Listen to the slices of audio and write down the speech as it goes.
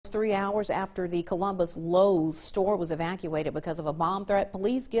3 hours after the Columbus Lowe store was evacuated because of a bomb threat,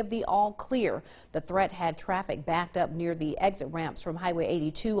 police give the all clear. The threat had traffic backed up near the exit ramps from Highway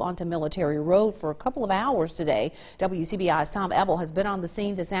 82 onto Military Road for a couple of hours today. WCBI's Tom Ebel has been on the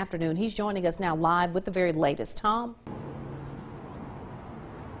scene this afternoon. He's joining us now live with the very latest. Tom?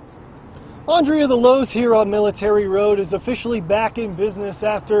 Andrea, the Lowe's here on Military Road is officially back in business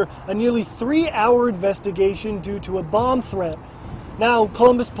after a nearly 3-hour investigation due to a bomb threat. Now,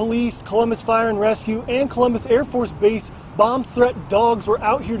 Columbus Police, Columbus Fire and Rescue, and Columbus Air Force Base bomb threat dogs were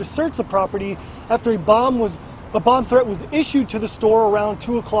out here to search the property after a bomb threat was issued to the store around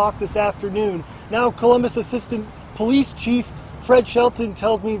 2 o'clock this afternoon. Now, Columbus Assistant Police Chief Fred Shelton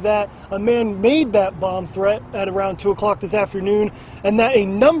tells me that a man made that bomb threat at around 2 o'clock this afternoon, and that a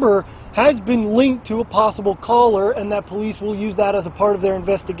number has been linked to a possible caller, and that police will use that as a part of their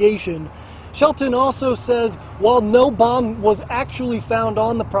investigation. Shelton also says while no bomb was actually found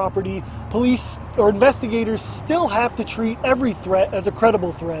on the property, police or investigators still have to treat every threat as a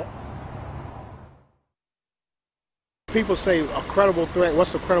credible threat. People say a credible threat,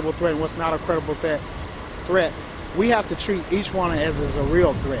 what's a credible threat and what's not a credible threat. We have to treat each one as a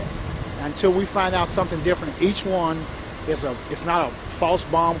real threat. Until we find out something different, each one is it's not a false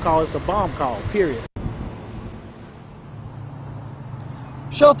bomb call, it's a bomb call, period.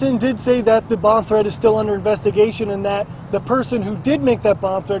 Shelton did say that the bomb threat is still under investigation and that the person who did make that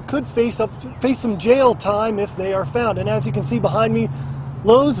bomb threat could face some jail time if they are found. And as you can see behind me,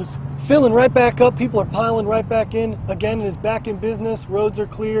 Lowe's is filling right back up. People are piling right back in. Again, it is back in business. Roads are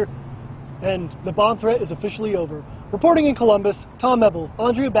clear. And the bomb threat is officially over. Reporting in Columbus, Tom Ebel.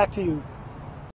 Andrea, back to you.